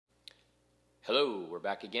Hello, we're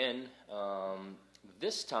back again.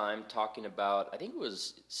 This time talking about, I think it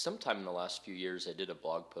was sometime in the last few years, I did a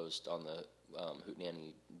blog post on the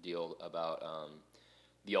Hootenanny deal about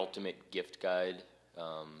the ultimate gift guide.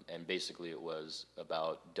 And basically it was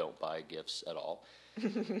about don't buy gifts at all.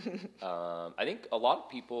 I think a lot of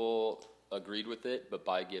people agreed with it, but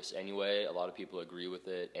buy gifts anyway. A lot of people agree with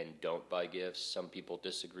it and don't buy gifts. Some people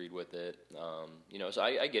disagreed with it. So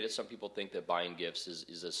I get it. Some people think that buying gifts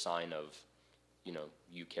is a sign of,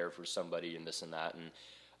 you care for somebody and this and that. And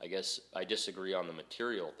I guess I disagree on the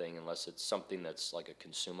material thing unless it's something that's like a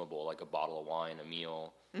consumable, like a bottle of wine, a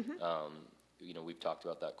meal. We've talked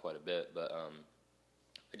about that quite a bit, but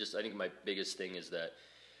I think my biggest thing is that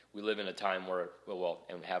we live in a time where,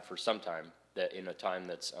 and have for some time, that in a time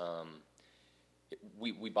that's,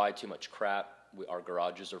 we buy too much crap. Our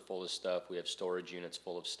garages are full of stuff. We have storage units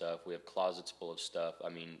full of stuff. We have closets full of stuff. I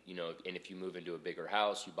mean, and if you move into a bigger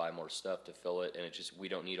house, you buy more stuff to fill it. And we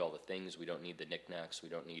don't need all the things. We don't need the knickknacks. We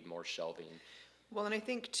don't need more shelving. Well, and I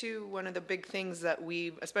think, too, one of the big things that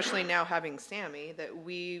we've, especially now having Sammy, that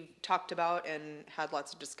we've talked about and had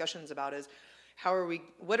lots of discussions about is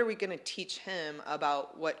what are we going to teach him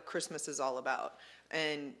about what Christmas is all about?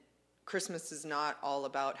 And Christmas is not all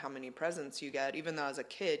about how many presents you get, even though as a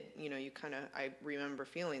kid, I remember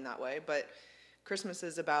feeling that way. But Christmas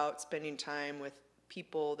is about spending time with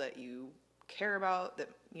people that you care about,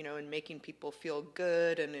 and making people feel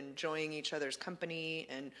good and enjoying each other's company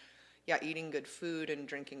and, eating good food and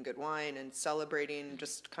drinking good wine and celebrating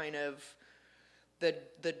just kind of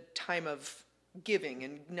the time of giving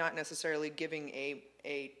and not necessarily giving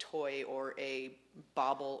a toy or a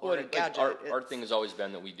bauble or a gadget. Our thing has always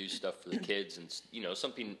been that we do stuff for the kids and,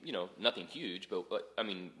 something, nothing huge, but I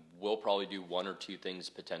mean, we'll probably do one or two things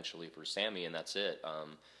potentially for Sammy and that's it.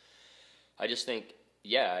 I just think,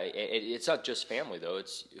 it's not just family though.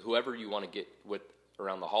 It's whoever you want to get with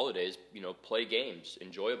around the holidays, play games,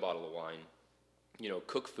 enjoy a bottle of wine,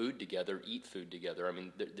 cook food together, eat food together. I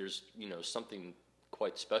mean, there's, something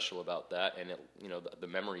quite special about that, and the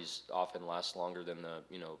memories often last longer than the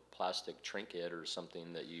plastic trinket or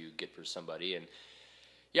something that you get for somebody. And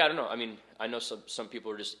I don't know. I mean, I know some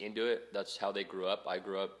people are just into it. That's how they grew up. I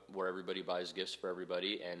grew up where everybody buys gifts for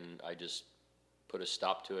everybody, and I just put a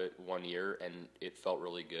stop to it one year, and it felt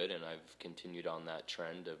really good. And I've continued on that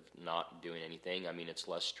trend of not doing anything. I mean, it's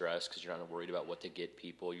less stress because you're not worried about what to get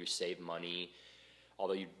people. You save money.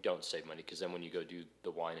 Although you don't save money because then when you go do the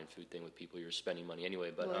wine and food thing with people, you're spending money anyway.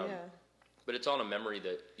 But but it's on a memory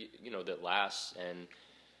that that lasts, and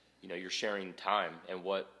you're sharing time. And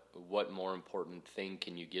what more important thing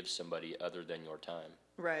can you give somebody other than your time?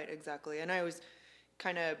 Right, exactly. And I always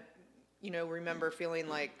kind of remember feeling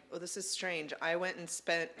like, oh, this is strange. I went and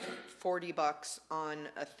spent $40 on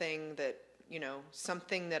a thing that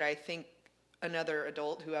something that I think another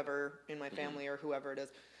adult, whoever in my family or whoever it is,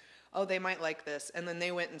 oh, they might like this. And then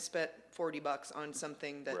they went and spent $40 on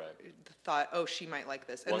something that thought, oh, she might like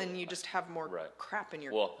this. And then you just have more crap in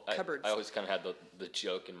your cupboards. I always kind of had the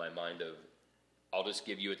joke in my mind of, I'll just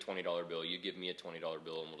give you a $20 bill, you give me a $20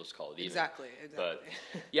 bill, and we'll just call it even. Exactly. But,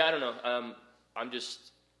 I don't know. I'm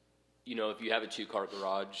just, if you have a 2-car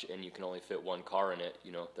garage and you can only fit one car in it,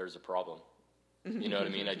 there's a problem. You know what I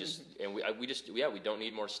mean? We don't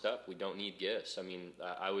need more stuff. We don't need gifts. I mean,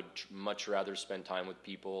 I would much rather spend time with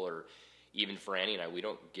people, or even for Annie and I, we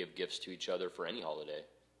don't give gifts to each other for any holiday,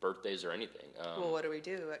 birthdays or anything. Well, what do we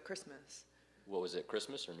do at Christmas? What was it,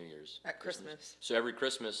 Christmas or New Year's? At Christmas. So every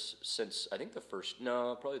Christmas since, I think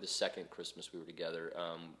probably the second Christmas we were together,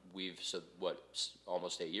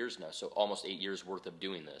 almost 8 years now. So almost 8 years worth of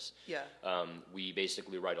doing this. Yeah. We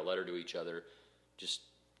basically write a letter to each other, just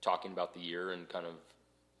talking about the year and kind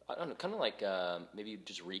of like maybe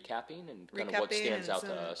just recapping and kind of what stands out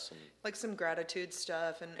to us. And like some gratitude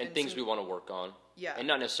stuff. And things we want to work on. Yeah. And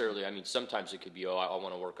not necessarily, I mean, sometimes it could be, I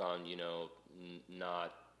want to work on,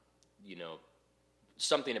 not,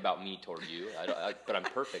 something about me toward you. But I'm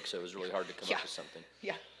perfect, so it was really hard to come up with something.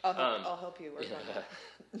 Yeah, I'll help you work on that.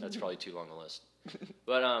 That's probably too long a list.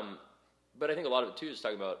 But I think a lot of it too is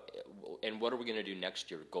talking about, and what are we going to do next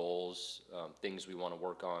year? Goals, things we want to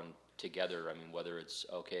work on together. I mean, whether it's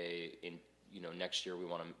next year we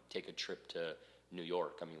want to take a trip to New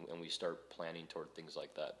York. I mean, and we start planning toward things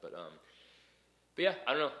like that. But I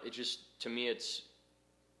don't know. It just, to me, it's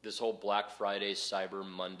this whole Black Friday, Cyber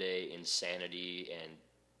Monday insanity, and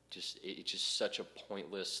it's just such a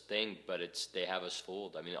pointless thing. But they have us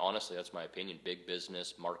fooled. I mean, honestly, that's my opinion. Big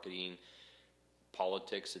business, marketing,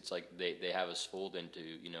 politics, it's like they have us fooled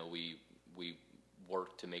into, we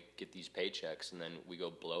work to get these paychecks, and then we go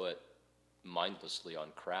blow it mindlessly on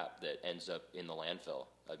crap that ends up in the landfill.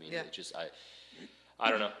 I mean, Yeah. it just, I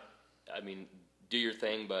don't know. I mean, do your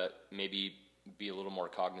thing, but maybe be a little more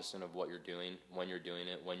cognizant of what you're doing, when you're doing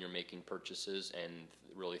it, when you're making purchases, and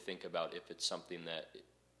really think about if it's something that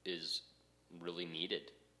is really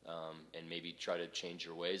needed, and maybe try to change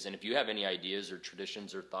your ways. And if you have any ideas or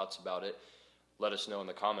traditions or thoughts about it, let us know in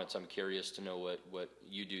the comments. I'm curious to know what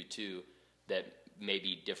you do too that may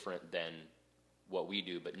be different than what we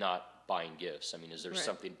do, but not buying gifts. I mean, is there Right.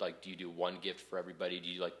 something like, do you do one gift for everybody? Do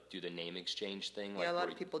you like do the name exchange thing? Like Yeah, a lot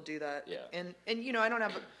where of people do that. Yeah. And you know, I don't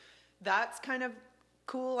have that's kind of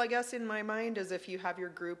cool, I guess, in my mind, is if you have your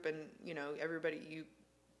group and, you know, everybody, you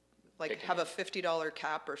like Pick a have a name. $50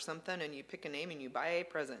 cap or something, and you pick a name and you buy a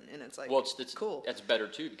present, and it's like, Well, it's cool. That's better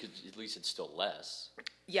too, because at least it's still less.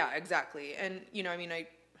 Yeah, exactly. And you know, I mean,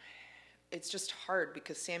 it's just hard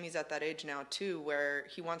because Sammy's at that age now too, where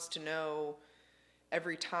he wants to know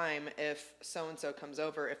every time if so and so comes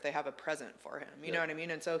over if they have a present for him. You know Yeah. what I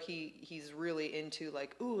mean? And so he's really into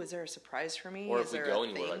like, ooh, is there a surprise for me? Or Is if we there go a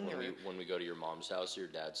anywhere, like thing? when we go to your mom's house or your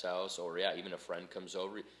dad's house, or yeah, even a friend comes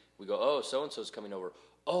over, we go, oh, so and so's coming over.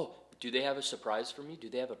 Oh, do they have a surprise for me? Do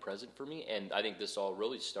they have a present for me? And I think this all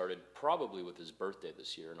really started probably with his birthday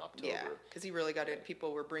this year in October. Yeah, because he really got it.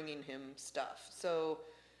 People were bringing him stuff. So,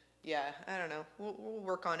 yeah, I don't know. We'll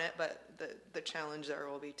work on it, but the challenge there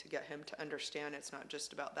will be to get him to understand it's not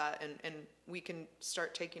just about that, and we can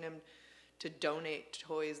start taking him to donate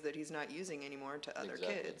toys that he's not using anymore to other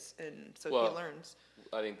Exactly. kids, and so Well, he learns.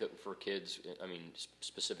 I think that for kids, I mean,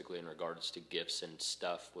 specifically in regards to gifts and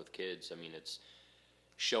stuff with kids, I mean, it's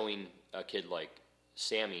showing a kid like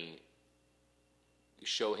Sammy,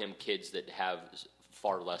 show him kids that have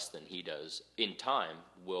far less than he does, in time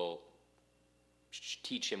will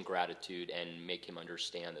teach him gratitude and make him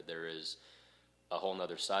understand that there is a whole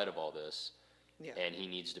nother side of all this, Yeah. and he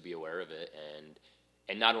needs to be aware of it,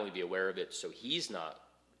 and not only be aware of it so he's not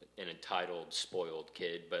an entitled, spoiled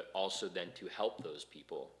kid, but also then to help those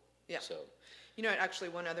people. Yeah. So You know, actually,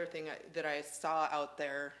 one other thing that I saw out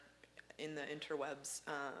there in the interwebs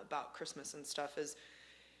about Christmas and stuff is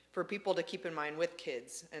for people to keep in mind with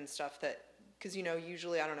kids and stuff that, because, you know,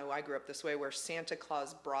 usually, I don't know, I grew up this way where Santa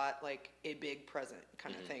Claus brought like a big present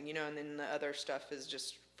kind of thing, you know, and then the other stuff is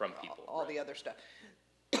just From people, all right. the other stuff.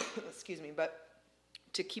 Excuse me. But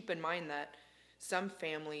to keep in mind that some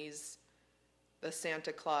families, the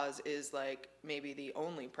Santa Claus is like maybe the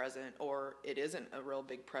only present, or it isn't a real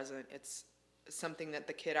big present. It's something that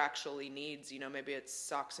the kid actually needs. You know, maybe it's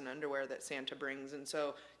socks and underwear that Santa brings. And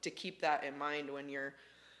so to keep that in mind when you're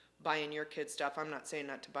buying your kid stuff, I'm not saying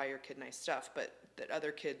not to buy your kid nice stuff, but that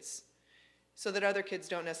other kids, so that other kids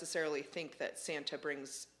don't necessarily think that Santa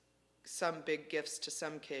brings some big gifts to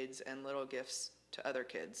some kids and little gifts to other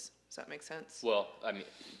kids. Does that make sense? well, I mean,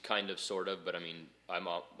 kind of, sort of, but I mean, I'm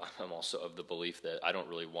also of the belief that I don't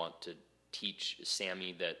really want to teach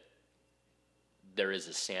Sammy that there is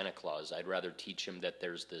a Santa Claus. I'd rather teach him that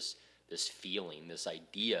there's this feeling, this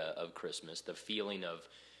idea of Christmas, the feeling of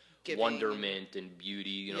Giving. wonderment and beauty,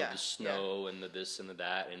 you know, Yeah, the snow and the this and the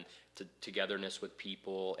that, and togetherness with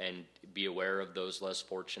people, and be aware of those less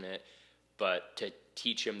fortunate. But to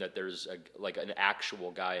teach him that there's like an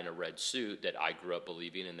actual guy in a red suit that I grew up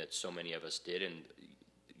believing, and that so many of us did, and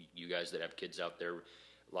you guys that have kids out there,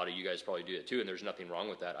 a lot of you guys probably do it too, and there's nothing wrong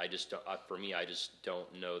with that. I just don't, for me, I just don't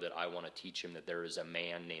know that I want to teach him that there is a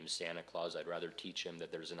man named Santa Claus. I'd rather teach him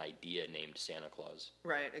that there's an idea named Santa Claus.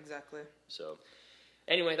 Right, exactly. So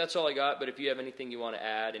anyway, that's all I got. But if you have anything you want to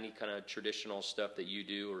add, any kind of traditional stuff that you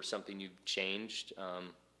do or something you've changed,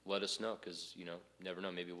 let us know, because, you know, never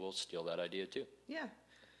know, maybe we'll steal that idea too. Yeah.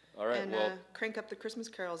 All right, And well, crank up the Christmas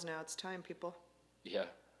carols now. It's time, people. yeah,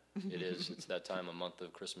 it is. It's that time, a month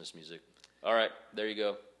of Christmas music. All right, there you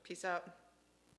go. Peace out.